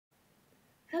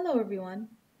Hello everyone!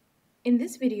 In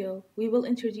this video, we will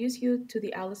introduce you to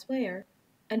the Alice Player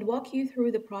and walk you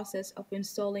through the process of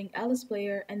installing Alice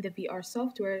Player and the VR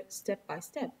software step by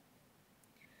step.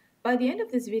 By the end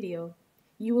of this video,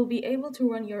 you will be able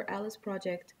to run your Alice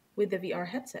project with the VR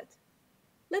headset.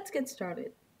 Let's get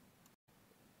started.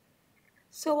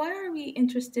 So why are we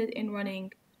interested in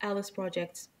running Alice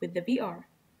projects with the VR?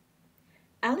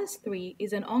 Alice 3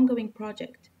 is an ongoing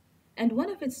project, and one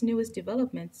of its newest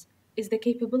developments is the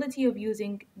capability of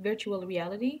using virtual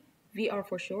reality, VR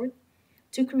for short,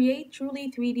 to create truly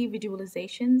 3D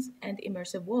visualizations and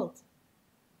immersive worlds.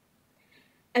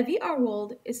 A VR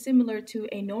world is similar to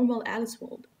a normal Alice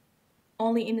world,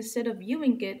 only instead of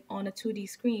viewing it on a 2D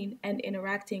screen and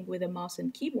interacting with a mouse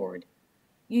and keyboard,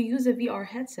 you use a VR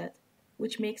headset,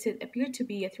 which makes it appear to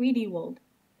be a 3D world,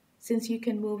 since you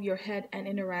can move your head and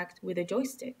interact with a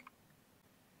joystick.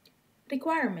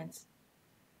 Requirements.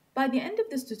 By the end of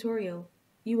this tutorial,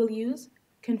 you will use,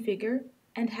 configure,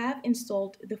 and have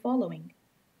installed the following: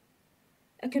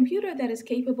 a computer that is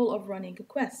capable of running a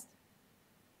Quest,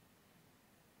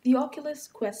 the Oculus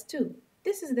Quest 2.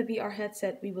 This is the VR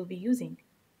headset we will be using.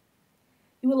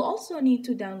 You will also need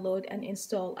to download and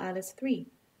install Alice 3.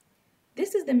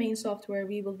 This is the main software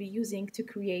we will be using to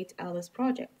create Alice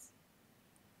projects.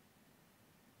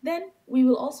 Then, we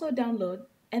will also download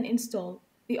and install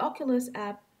the Oculus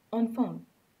app on phone,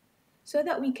 so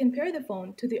that we can pair the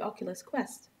phone to the Oculus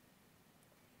Quest.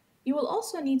 You will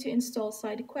also need to install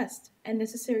SideQuest and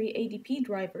necessary ADP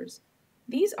drivers.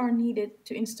 These are needed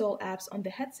to install apps on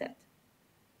the headset.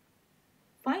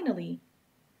 Finally,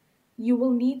 you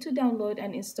will need to download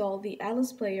and install the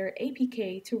Alice Player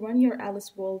APK to run your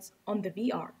Alice worlds on the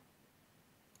VR.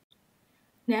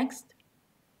 Next,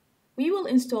 we will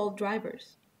install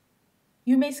drivers.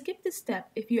 You may skip this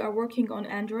step if you are working on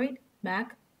Android,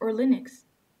 Mac, or Linux.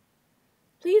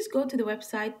 Please go to the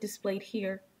website displayed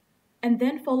here and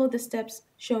then follow the steps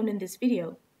shown in this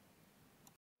video.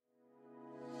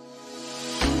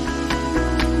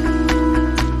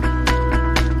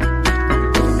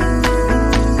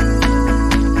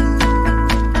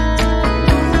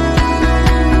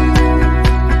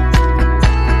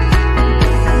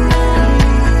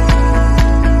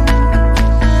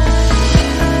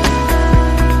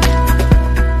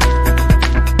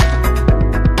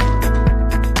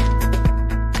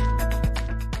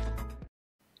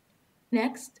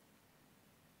 Next,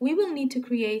 we will need to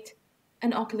create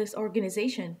an Oculus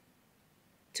organization.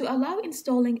 To allow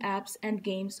installing apps and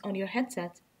games on your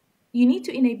headset, you need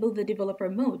to enable the developer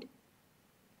mode.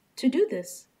 To do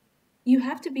this, you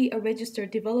have to be a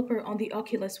registered developer on the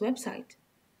Oculus website.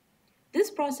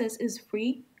 This process is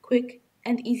free, quick,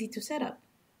 and easy to set up.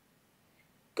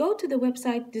 Go to the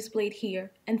website displayed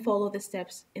here and follow the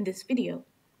steps in this video.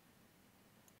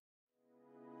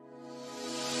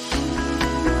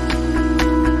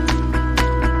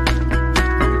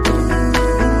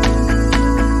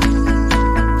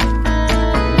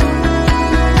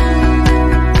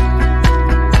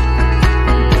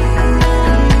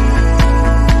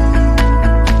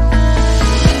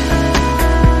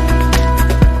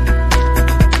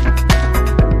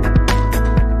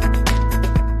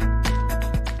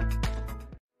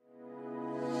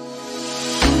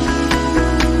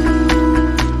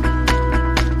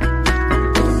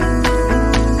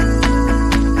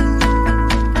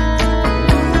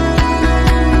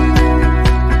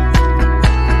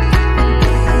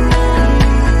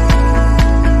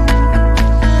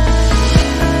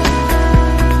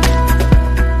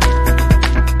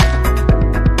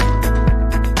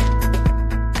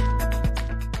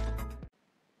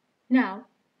 Now,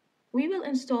 we will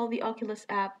install the Oculus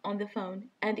app on the phone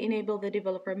and enable the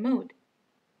developer mode.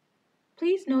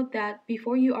 Please note that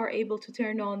before you are able to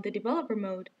turn on the developer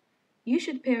mode, you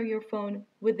should pair your phone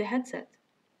with the headset.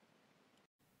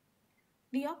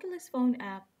 The Oculus phone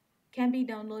app can be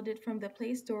downloaded from the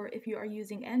Play Store if you are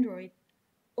using Android,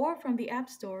 or from the App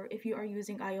Store if you are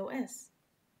using iOS.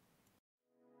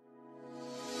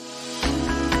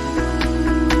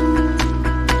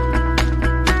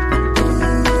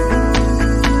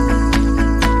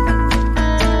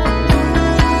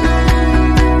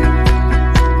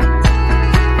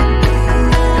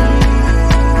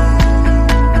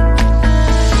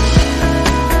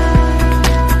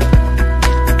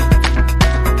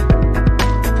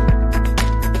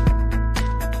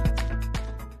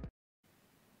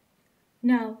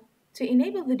 Now, to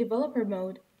enable the developer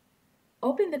mode,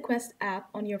 open the Quest app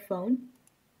on your phone,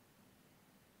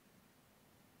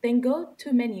 then go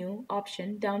to Menu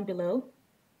option down below,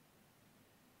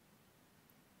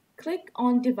 click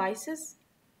on Devices,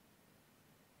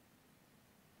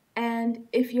 And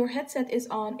if your headset is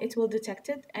on, it will detect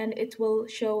it and it will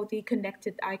show the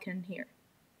connected icon here.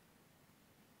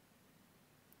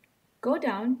 Go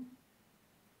down,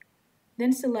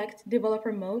 then select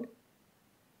Developer Mode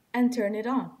and turn it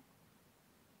on.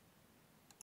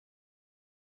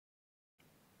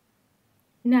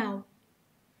 Now,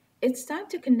 it's time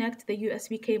to connect the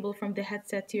USB cable from the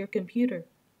headset to your computer.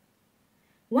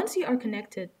 Once you are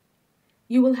connected,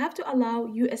 you will have to allow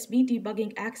USB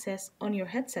debugging access on your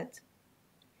headset.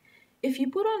 If you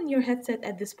put on your headset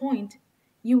at this point,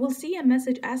 you will see a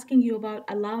message asking you about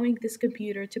allowing this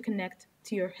computer to connect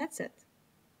to your headset.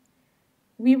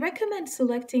 We recommend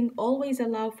selecting Always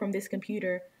Allow from this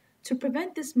computer to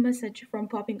prevent this message from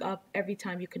popping up every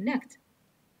time you connect.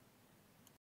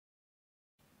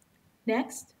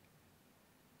 Next,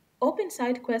 open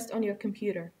SideQuest on your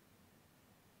computer.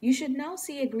 You should now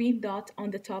see a green dot on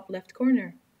the top left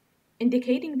corner,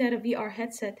 indicating that a VR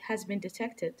headset has been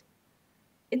detected.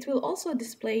 It will also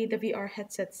display the VR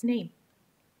headset's name.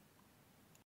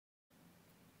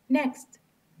 Next,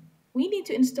 we need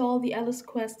to install the Oculus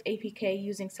Quest APK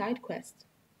using SideQuest.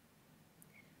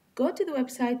 Go to the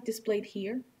website displayed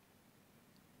here,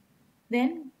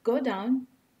 then go down,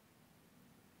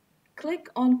 click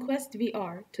on Quest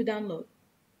VR to download.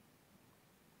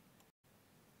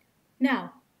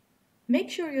 Now, make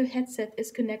sure your headset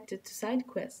is connected to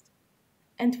SideQuest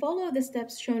and follow the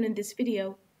steps shown in this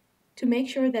video to make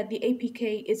sure that the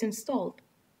APK is installed.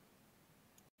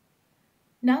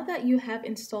 Now that you have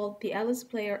installed the Alice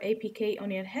Player APK on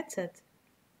your headset,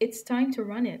 it's time to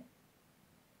run it.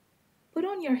 Put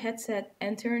on your headset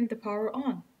and turn the power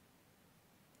on.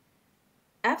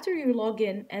 After you log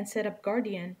in and set up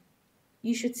Guardian,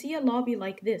 you should see a lobby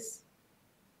like this.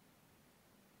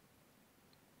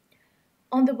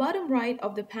 On the bottom right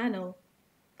of the panel,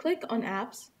 click on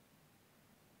Apps,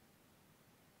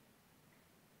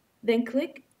 then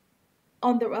click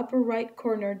on the upper right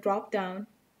corner drop-down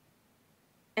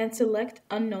and select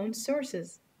Unknown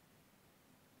Sources.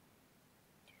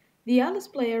 The Alice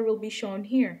Player will be shown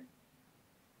here.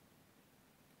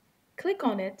 Click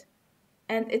on it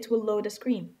and it will load a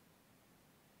screen.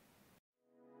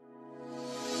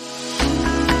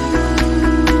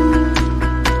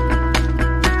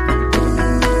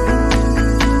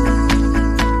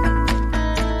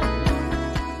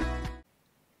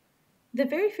 The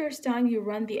very first time you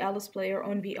run the Alice Player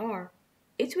on VR,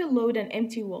 it will load an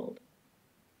empty world.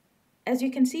 As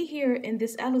you can see here in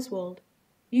this Alice world,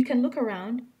 you can look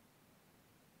around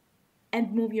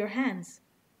and move your hands.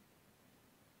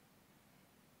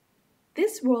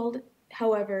 This world,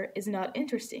 however, is not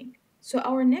interesting, so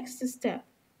our next step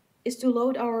is to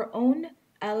load our own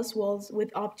Alice worlds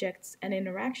with objects and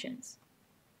interactions.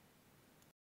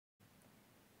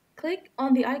 Click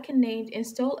on the icon named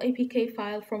Install APK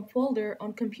File from Folder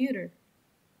on Computer.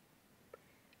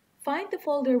 Find the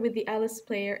folder with the Alice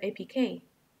Player APK.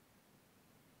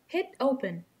 Hit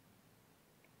Open.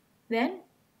 Then,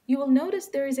 you will notice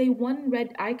there is a one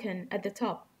red icon at the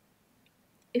top.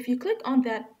 If you click on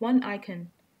that one icon,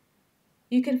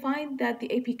 you can find that the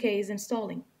APK is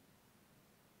installing.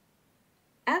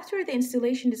 After the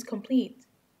installation is complete,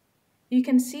 you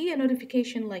can see a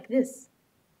notification like this,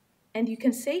 and you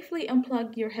can safely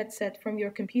unplug your headset from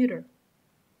your computer.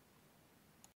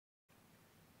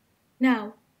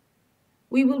 Now,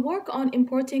 we will work on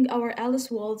importing our Alice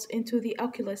worlds into the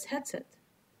Oculus headset.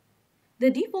 The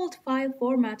default file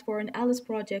format for an Alice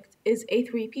project is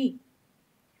A3P,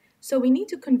 so we need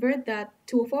to convert that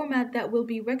to a format that will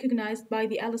be recognized by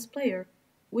the Alice Player,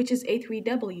 which is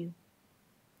A3W.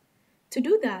 To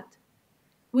do that,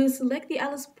 we'll select the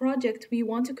Alice project we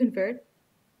want to convert.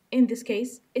 In this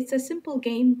case, it's a simple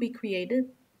game we created.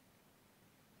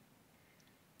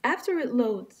 After it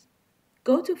loads,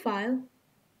 go to File,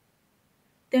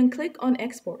 then click on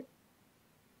Export.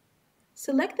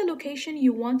 Select the location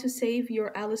you want to save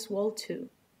your Alice world to,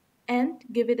 and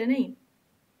give it a name.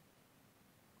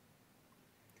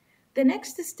 The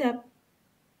next step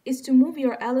is to move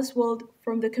your Alice world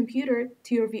from the computer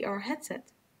to your VR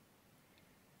headset.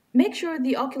 Make sure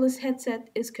the Oculus headset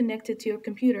is connected to your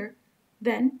computer.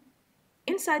 Then,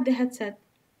 inside the headset,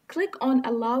 click on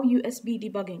Allow USB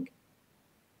Debugging.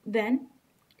 Then,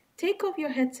 take off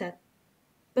your headset,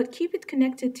 but keep it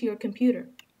connected to your computer.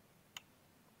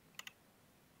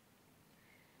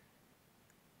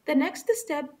 The next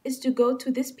step is to go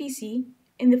to this PC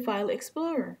in the File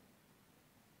Explorer.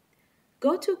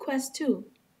 Go to Quest 2.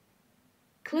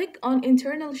 Click on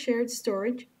Internal Shared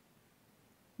Storage,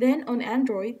 then on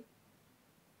Android,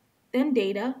 then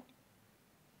Data,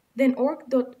 then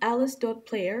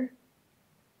org.alice.player,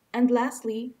 and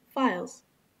lastly, Files.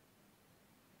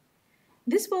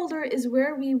 This folder is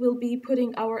where we will be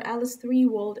putting our Alice 3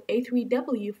 World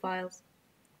A3W files.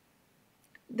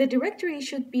 The directory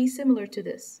should be similar to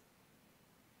this.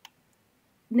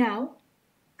 Now,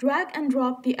 drag and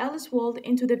drop the Alice World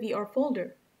into the VR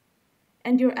folder,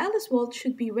 and your Alice World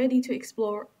should be ready to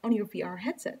explore on your VR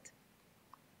headset.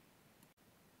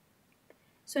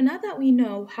 So now that we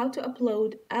know how to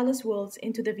upload Alice Worlds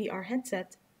into the VR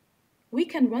headset, we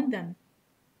can run them.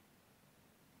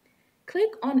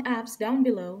 Click on Apps down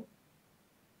below,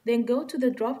 then go to the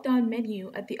drop-down menu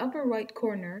at the upper right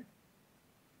corner,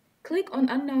 click on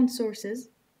Unknown Sources,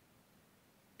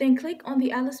 then click on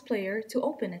the Alice player to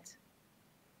open it.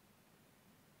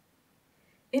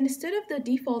 Instead of the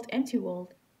default empty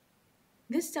world,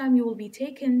 this time you will be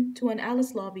taken to an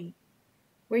Alice lobby,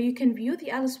 where you can view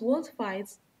the Alice World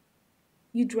files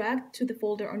you dragged to the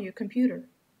folder on your computer.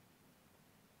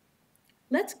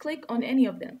 Let's click on any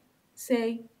of them,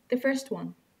 say the first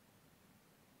one.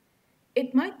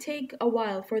 It might take a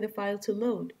while for the file to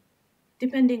load,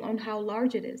 depending on how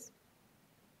large it is.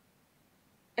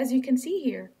 As you can see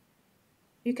here,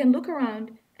 you can look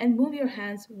around and move your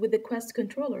hands with the Quest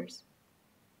controllers.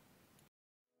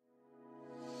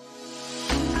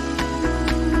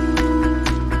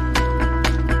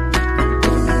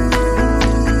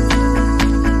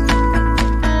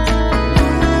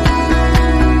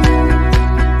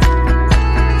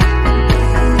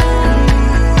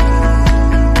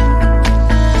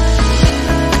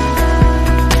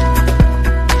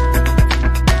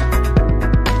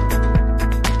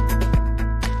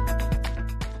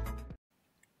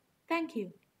 Thank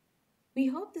you. We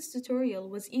hope this tutorial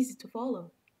was easy to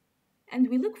follow, and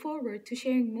we look forward to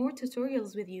sharing more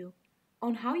tutorials with you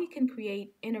on how you can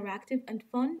create interactive and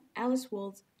fun Alice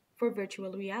worlds for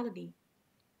virtual reality.